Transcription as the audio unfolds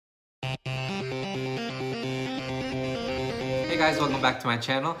guys, welcome back to my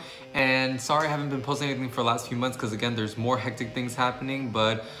channel. And sorry I haven't been posting anything for the last few months because again there's more hectic things happening,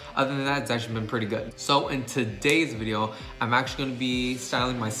 but other than that it's actually been pretty good. So in today's video I'm actually going to be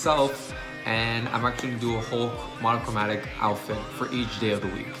styling myself, and I'm actually going to do a whole monochromatic outfit for each day of the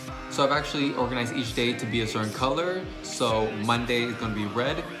week. So I've actually organized each day to be a certain color. So Monday is going to be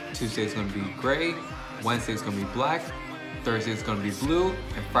red, Tuesday is going to be gray, Wednesday is going to be black, Thursday is going to be blue,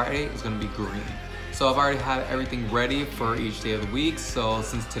 and Friday is going to be green. So I've already had everything ready for each day of the week. So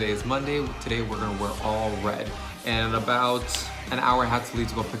since today is Monday, today we're gonna wear all red. And in about an hour I have to leave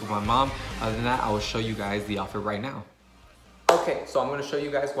to go pick up my mom. Other than that, I will show you guys the outfit right now. Okay, so I'm gonna show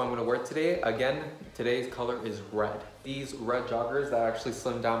you guys what I'm gonna wear today. Again, today's color is red. These red joggers that I actually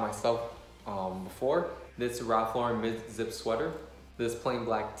slimmed down myself before. This Ralph Lauren mid-zip sweater. This plain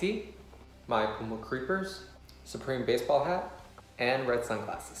black tee. My Puma creepers. Supreme baseball hat. And red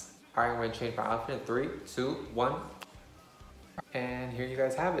sunglasses. Alright, I'm going to change my outfit in 3, 2, 1. And here you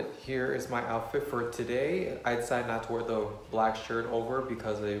guys have it. Here is my outfit for today. I decided not to wear the black shirt over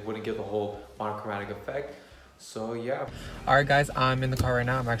because it wouldn't give the whole monochromatic effect. So yeah. Alright guys, I'm in the car right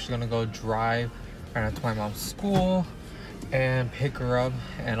now. I'm actually going to go drive right now to my mom's school and pick her up,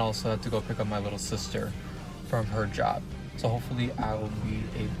 and also have to go pick up my little sister from her job. So hopefully I will be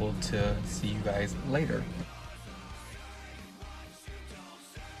able to see you guys later.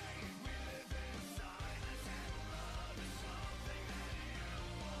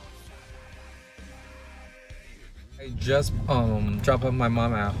 I just dropped off my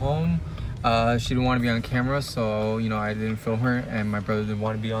mom at home. She didn't want to be on camera, so I didn't film her, and my brother didn't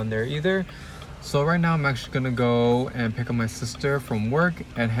want to be on there either. So right now I'm actually gonna go and pick up my sister from work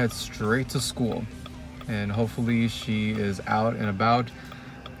and head straight to school, and hopefully she is out and about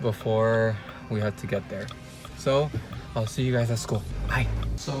before we have to get there. So I'll see you guys at school. Bye.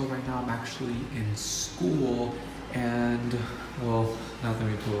 So right now I'm actually in school, and well, not that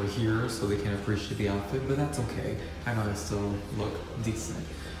many people are here, so they can't appreciate the outfit, but that's okay. I know I still look decent.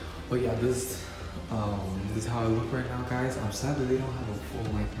 But yeah, this is how I look right now, guys. I'm sad that they don't have a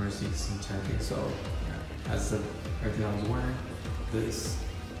full-length Mercedes jacket, so yeah, as I said, everything I was wearing, this,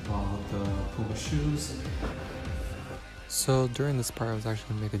 the Puma shoes. So during this part, I was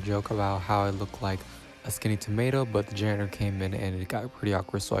actually gonna make a joke about how I look like a skinny tomato, but the janitor came in and it got pretty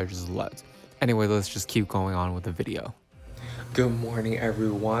awkward, so I just left. Anyway, let's just keep going on with the video. Good morning,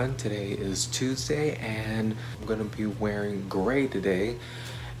 everyone. Today is Tuesday, and I'm gonna be wearing gray today.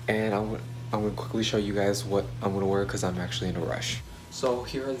 And I'm gonna quickly show you guys what I'm gonna wear because I'm actually in a rush. So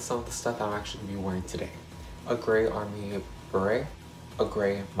here are some of the stuff I'm actually gonna be wearing today: a gray army beret, a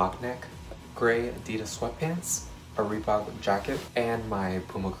gray mock neck, gray Adidas sweatpants, a Reebok jacket, and my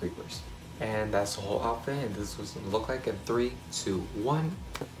Puma creepers. And that's the whole outfit. And this was gonna look like in 3, 2, 1.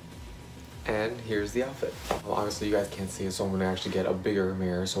 And here's the outfit. Well, obviously you guys can't see it, so I'm gonna actually get a bigger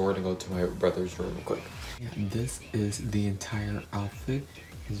mirror. So we're gonna go to my brother's room real quick. Yeah, this is the entire outfit,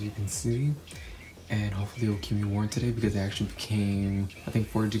 as you can see. And hopefully it'll keep me warm today because it actually became, I think,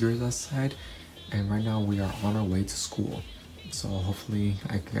 40 degrees outside. And right now we are on our way to school. So hopefully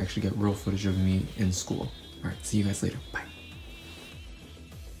I can actually get real footage of me in school. All right, see you guys later. Bye.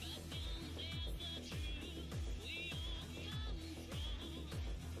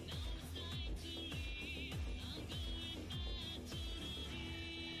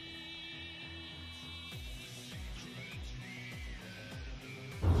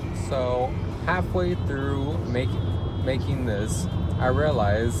 So halfway through making this, I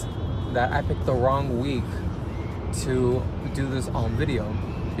realized that I picked the wrong week to do this on video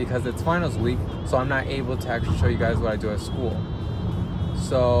because it's finals week, so I'm not able to actually show you guys what I do at school.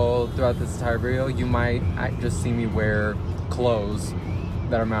 So throughout this entire video, you might just see me wear clothes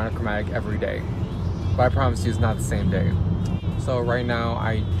that are monochromatic every day, but I promise you it's not the same day. So right now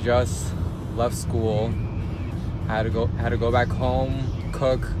I just left school. I had to go back home,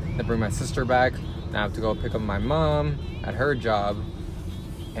 cook, then bring my sister back. Now I have to go pick up my mom at her job,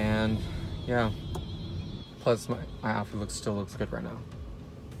 and yeah, plus my outfit still looks good right now.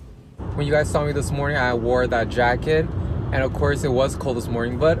 When you guys saw me this morning, I wore that jacket, and of course it was cold this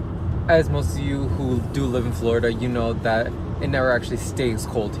morning, but as most of you who do live in Florida, you know that it never actually stays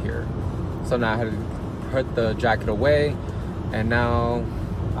cold here. So now I had to put the jacket away, and now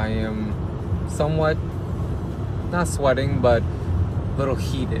I am somewhat, not sweating, but a little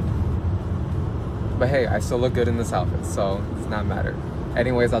heated. But hey, I still look good in this outfit, so it's not matter.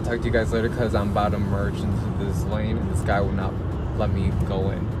 Anyways, I'll talk to you guys later because I'm about to merge into this lane and this guy will not let me go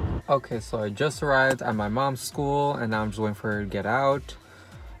in. Okay, so I just arrived at my mom's school and now I'm just waiting for her to get out.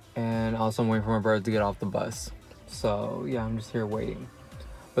 And also I'm waiting for my brother to get off the bus. So yeah, I'm just here waiting.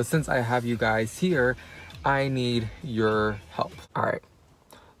 But since I have you guys here, I need your help. All right.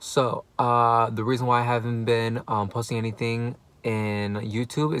 So, the reason why I haven't been posting anything in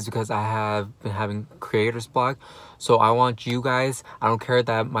YouTube is because I have been having creator's block. So I want you guys, I don't care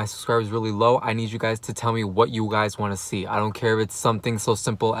that my subscribers is really low, I need you guys to tell me what you guys want to see. I don't care if it's something so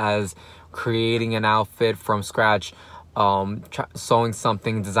simple as creating an outfit from scratch, sewing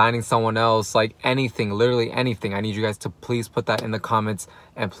something, designing someone else, like anything, literally anything. I need you guys to please put that in the comments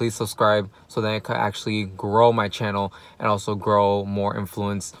and please subscribe so that I could actually grow my channel and also grow more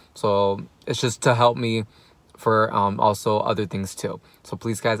influence. So it's just to help me for also other things too. So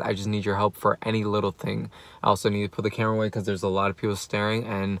please guys, I just need your help for any little thing. I also need to put the camera away because there's a lot of people staring,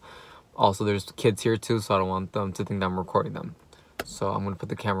 and also there's kids here too, so I don't want them to think that I'm recording them. So I'm gonna put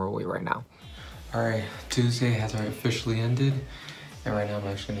the camera away right now. All right, Tuesday has already officially ended, and right now I'm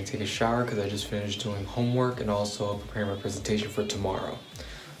actually gonna take a shower because I just finished doing homework and also preparing my presentation for tomorrow.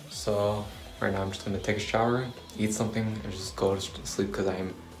 So right now I'm just gonna take a shower, eat something, and just go to sleep because I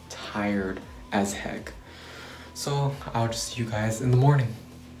am tired as heck. So I'll just see you guys in the morning.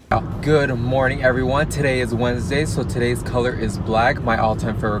 Good morning everyone. Today is Wednesday, so today's color is black, my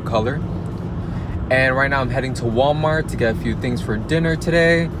all-time favorite color. And right now I'm heading to Walmart to get a few things for dinner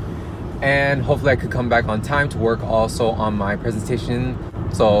today. And hopefully I could come back on time to work also on my presentation,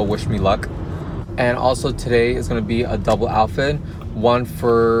 so wish me luck. And also today is going to be a double outfit, one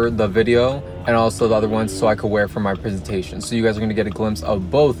for the video and also the other one so I could wear for my presentation. So you guys are going to get a glimpse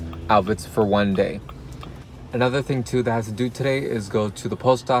of both outfits for one day. Another thing too that I have to do today is go to the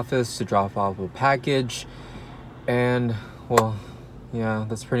post office to drop off a package. And well, yeah,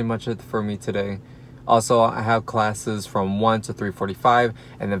 that's pretty much it for me today. Also, I have classes from 1 to 3:45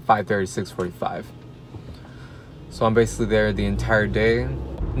 and then 5:30 to 6:45. So I'm basically there the entire day.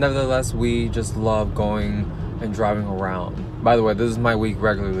 Nevertheless, we just love going and driving around. By the way, this is my week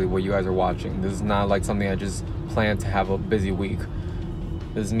regularly, what you guys are watching. This is not like something I just plan to have a busy week.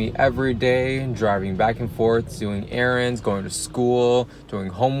 This is me every day, driving back and forth, doing errands, going to school, doing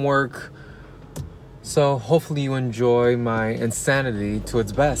homework. So hopefully you enjoy my insanity to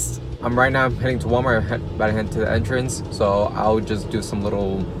its best. Right now I'm heading to Walmart, about to head to the entrance. So I'll just do some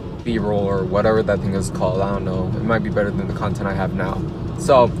little B-roll or whatever that thing is called. I don't know. It might be better than the content I have now.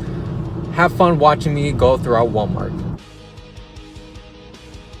 So have fun watching me go throughout Walmart.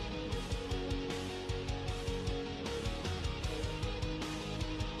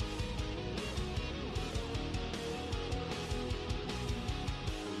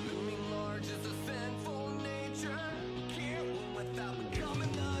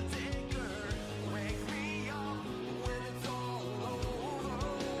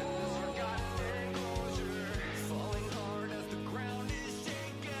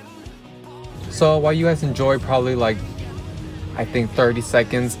 So while you guys enjoy probably like, I think 30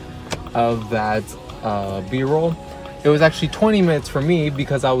 seconds of that B-roll, it was actually 20 minutes for me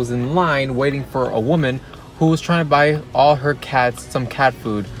because I was in line waiting for a woman who was trying to buy all her cats some cat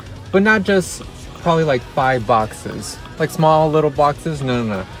food, but not just probably like 5 boxes, like small little boxes.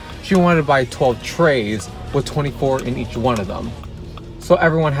 No. She wanted to buy 12 trays with 24 in each one of them. So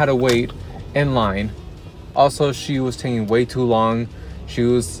everyone had to wait in line. Also, she was taking way too long. She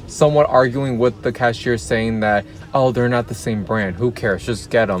was somewhat arguing with the cashier saying that, oh, they're not the same brand. Who cares? Just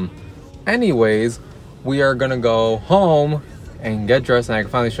get them. Anyways, we are gonna go home and get dressed and I can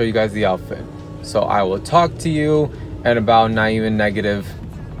finally show you guys the outfit. So I will talk to you in about not even negative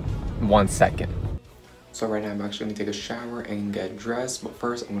 1 second. So right now I'm actually gonna take a shower and get dressed. But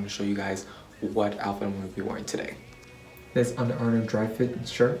first I'm gonna show you guys what outfit I'm gonna be wearing today. This Under Armour dry fit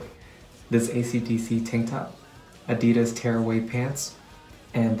shirt. This AC/DC tank top. Adidas tearaway pants.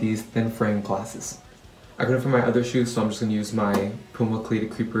 And these thin frame glasses. I got it for my other shoes, so I'm just gonna use my Puma cleated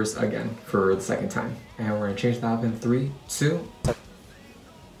creepers again for the second time. And we're gonna change the outfit in 3, 2.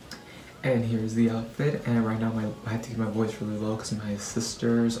 And here's the outfit. And right now I have to keep my voice really low because my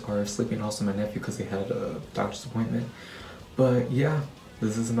sisters are sleeping, and also my nephew because they had a doctor's appointment. But yeah,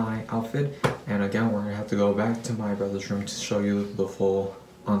 this is my outfit. And again, we're gonna have to go back to my brother's room to show you the full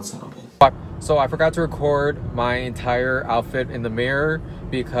ensemble. So I forgot to record my entire outfit in the mirror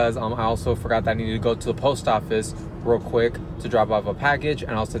because I also forgot that I needed to go to the post office real quick to drop off a package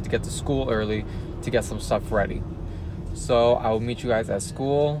and also to get to school early to get some stuff ready. So I will meet you guys at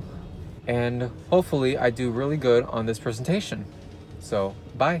school and hopefully I do really good on this presentation. So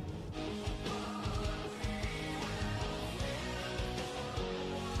bye.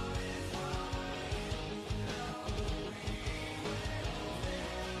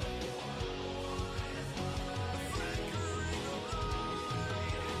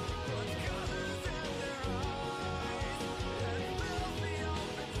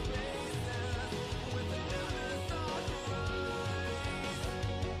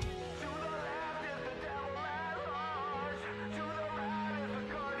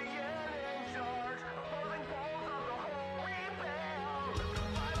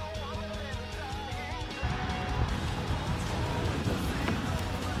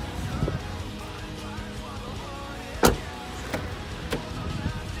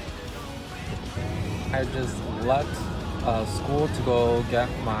 I just left school to go get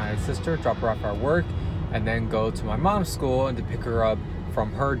my sister, drop her off at work, and then go to my mom's school and to pick her up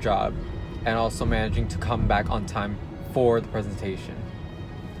from her job, and also managing to come back on time for the presentation.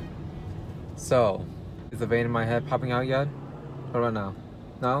 So, is the vein in my head popping out yet? What about now?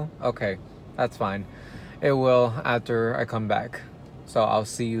 No? Okay, that's fine. It will after I come back. So I'll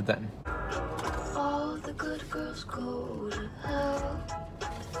see you then. All the good girls go to hell,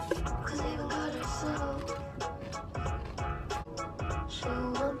 'cause even God herself, she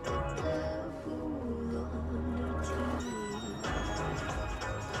want the devil on her team.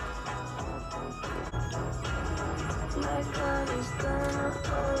 My God is gonna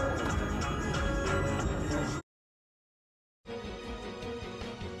hold me.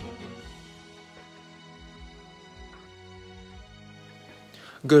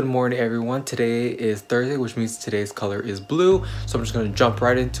 Good morning, everyone. Today is Thursday, which means today's color is blue. So I'm just gonna jump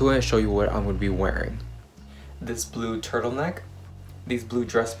right into it and show you what I'm gonna be wearing. This blue turtleneck, these blue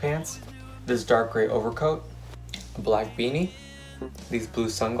dress pants, this dark gray overcoat, a black beanie, these blue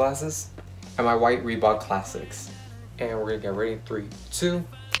sunglasses, and my white Reebok Classics. And we're gonna get ready in 3, 2.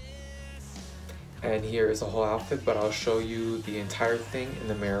 And here is the whole outfit, but I'll show you the entire thing in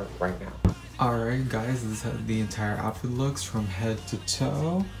the mirror right now. Alright guys, this is how the entire outfit looks from head to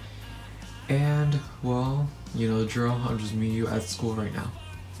toe. And, well, you know the drill, I'm just meeting you at school right now.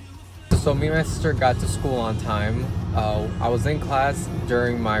 So me and my sister got to school on time. I was in class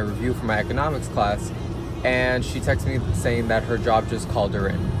during my review for my economics class, and she texted me saying that her job just called her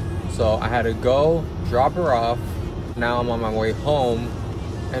in. So I had to go, drop her off. Now I'm on my way home,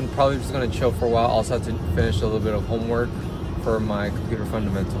 and probably just gonna chill for a while. Also have to finish a little bit of homework for my computer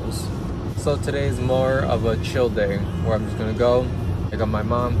fundamentals. So today is more of a chill day where I'm just gonna go, pick up my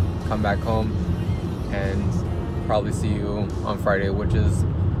mom, come back home, and probably see you on Friday, which is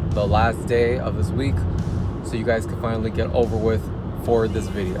the last day of this week, so you guys can finally get over with for this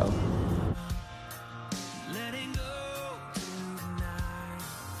video.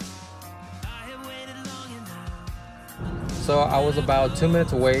 So I was about 2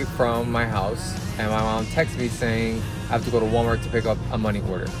 minutes away from my house, and my mom texted me saying I have to go to Walmart to pick up a money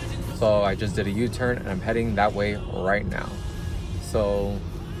order. So I just did a U-turn and I'm heading that way right now. So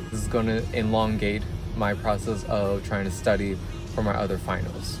this is gonna elongate my process of trying to study for my other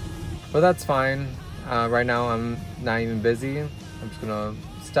finals. But that's fine. Right now I'm not even busy. I'm just gonna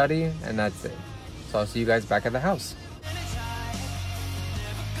study and that's it. So I'll see you guys back at the house.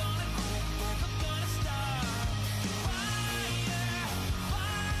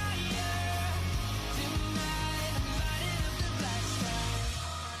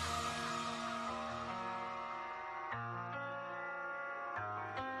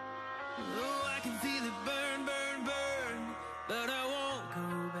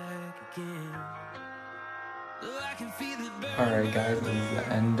 Alright guys, this is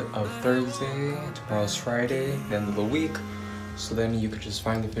the end of Thursday, tomorrow's Friday, the end of the week. So then you could just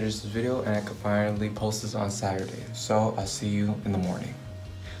finally finish this video and I could finally post this on Saturday. So I'll see you in the morning.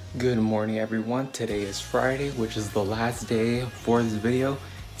 Good morning everyone, today is Friday, which is the last day for this video.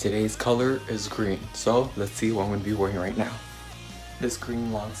 Today's color is green, so let's see what I'm going to be wearing right now. This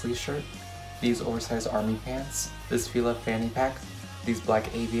green long sleeve shirt, these oversized army pants, this Fila fanny pack, these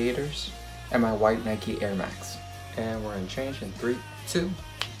black aviators, and my white Nike Air Max. And we're gonna change in 3, 2.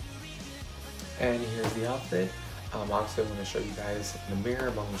 And here's the outfit. Obviously I'm gonna show you guys in the mirror,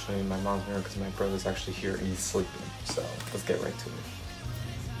 but I'm gonna show you my mom's mirror because my brother's actually here and he's sleeping. So let's get right to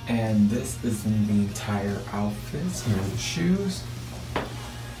it. And this is the entire outfit. Here are the shoes.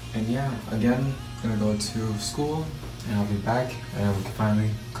 And yeah, again, I'm gonna go to school and I'll be back and we can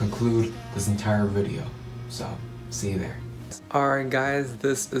finally conclude this entire video. So see you there. Alright guys,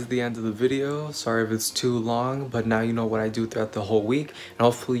 this is the end of the video. Sorry if it's too long, but now you know what I do throughout the whole week, and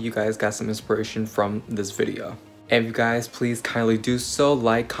hopefully you guys got some inspiration from this video. And if you guys please kindly do so,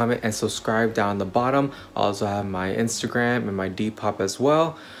 like, comment, and subscribe down the bottom. I also have my Instagram and my Depop as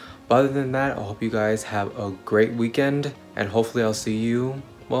well. But other than that, I hope you guys have a great weekend, and hopefully I'll see you,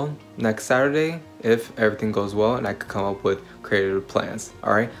 well, next Saturday if everything goes well and I can come up with creative plans.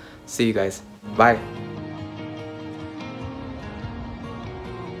 Alright, see you guys. Bye.